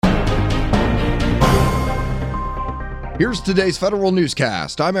Here's today's Federal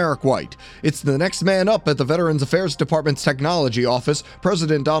Newscast. I'm Eric White. It's the next man up at the Veterans Affairs Department's Technology Office.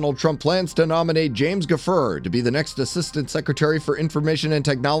 President Donald Trump plans to nominate James Gaffer to be the next Assistant Secretary for Information and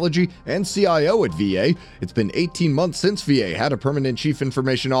Technology and CIO at VA. It's been 18 months since VA had a permanent Chief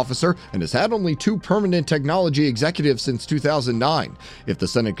Information Officer and has had only 2 permanent technology executives since 2009. If the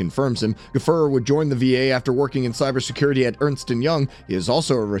Senate confirms him, Gaffer would join the VA after working in cybersecurity at Ernst & Young. He is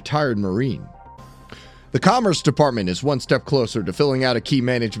also a retired Marine. The Commerce Department is one step closer to filling out a key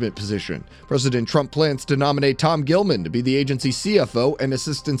management position. President Trump plans to nominate Tom Gilman to be the agency's CFO and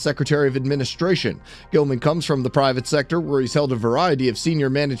Assistant Secretary of Administration. Gilman comes from the private sector, where he's held a variety of senior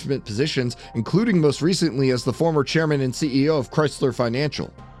management positions, including most recently as the former chairman and CEO of Chrysler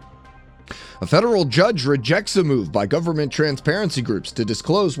Financial. A federal judge rejects a move by government transparency groups to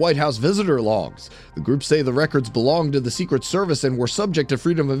disclose White House visitor logs. The groups say the records belong to the Secret Service and were subject to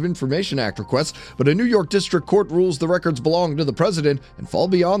Freedom of Information Act requests, but a New York district court rules the records belong to the president and fall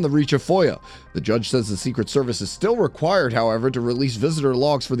beyond the reach of FOIA. The judge says the Secret Service is still required, however, to release visitor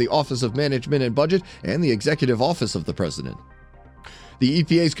logs for the Office of Management and Budget and the Executive Office of the President. The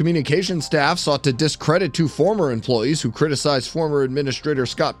EPA's communications staff sought to discredit 2 former employees who criticized former Administrator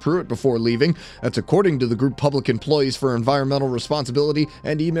Scott Pruitt before leaving. That's according to the group Public Employees for Environmental Responsibility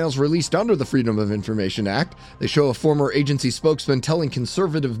and emails released under the Freedom of Information Act. They show a former agency spokesman telling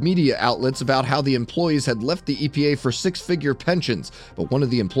conservative media outlets about how the employees had left the EPA for 6-figure pensions, but one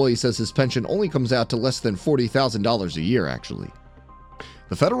of the employees says his pension only comes out to less than $40,000 a year, actually.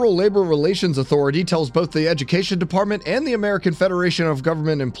 The Federal Labor Relations Authority tells both the Education Department and the American Federation of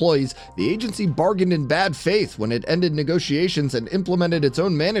Government Employees the agency bargained in bad faith when it ended negotiations and implemented its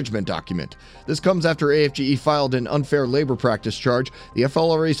own management document. This comes after AFGE filed an unfair labor practice charge. The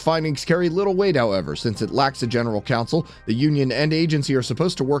FLRA's findings carry little weight, however, since it lacks a general counsel. The union and agency are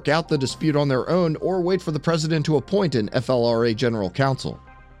supposed to work out the dispute on their own or wait for the president to appoint an FLRA general counsel.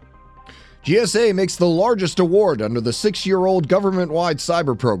 GSA makes the largest award under the 6-year-old government-wide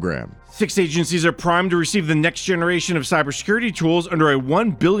cyber program. 6 agencies are primed to receive the next generation of cybersecurity tools under a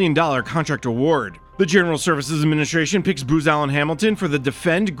 $1 billion contract award. The General Services Administration picks Booz Allen Hamilton for the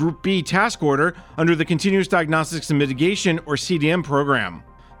Defend Group B task order under the Continuous Diagnostics and Mitigation, or CDM, program.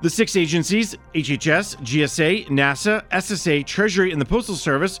 The 6 agencies, HHS, GSA, NASA, SSA, Treasury, and the Postal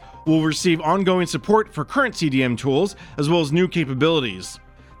Service, will receive ongoing support for current CDM tools as well as new capabilities.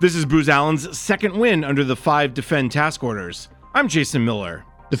 This is Booz Allen's second win under the 5 Defend task orders. I'm Jason Miller.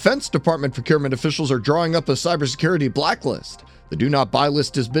 Defense Department procurement officials are drawing up a cybersecurity blacklist. The Do Not Buy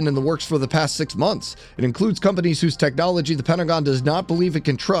list has been in the works for the past 6 months. It includes companies whose technology the Pentagon does not believe it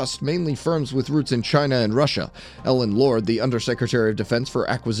can trust, mainly firms with roots in China and Russia. Ellen Lord, the Undersecretary of Defense for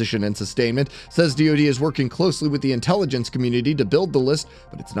Acquisition and Sustainment, says DoD is working closely with the intelligence community to build the list,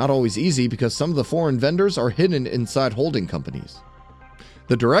 but it's not always easy because some of the foreign vendors are hidden inside holding companies.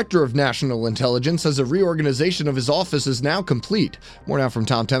 The Director of National Intelligence says a reorganization of his office is now complete. More now from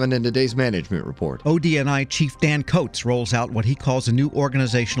Tom Temin in today's management report. ODNI Chief Dan Coates rolls out what he calls a new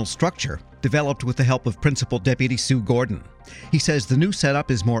organizational structure, developed with the help of Principal Deputy Sue Gordon. He says the new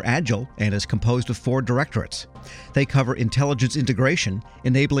setup is more agile and is composed of 4 directorates. They cover intelligence integration,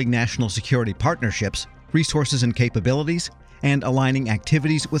 enabling national security partnerships, resources and capabilities, and aligning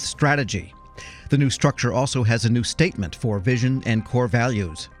activities with strategy. The new structure also has a new statement for vision and core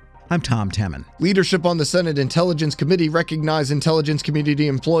values. I'm Tom Temin. Leadership on the Senate Intelligence Committee recognized intelligence community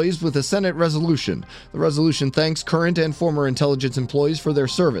employees with a Senate resolution. The resolution thanks current and former intelligence employees for their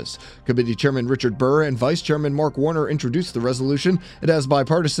service. Committee Chairman Richard Burr and Vice Chairman Mark Warner introduced the resolution. It has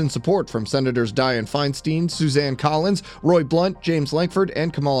bipartisan support from Senators Dianne Feinstein, Suzanne Collins, Roy Blunt, James Lankford,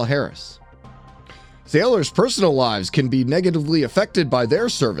 and Kamala Harris. Sailors' personal lives can be negatively affected by their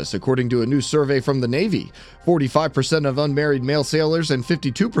service, according to a new survey from the Navy. 45% of unmarried male sailors and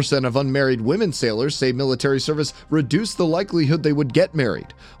 52% of unmarried women sailors say military service reduced the likelihood they would get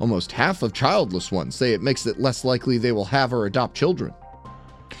married. Almost half of childless ones say it makes it less likely they will have or adopt children.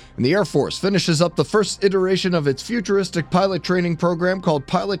 And the Air Force finishes up the first iteration of its futuristic pilot training program called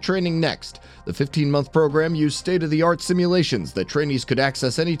Pilot Training Next. The 15-month program used state-of-the-art simulations that trainees could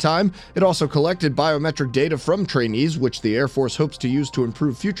access anytime. It also collected biometric data from trainees, which the Air Force hopes to use to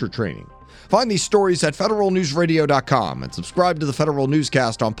improve future training. Find these stories at federalnewsradio.com and subscribe to the Federal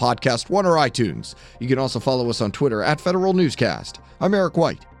Newscast on Podcast One or iTunes. You can also follow us on Twitter at Federal Newscast. I'm Eric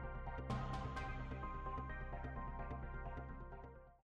White.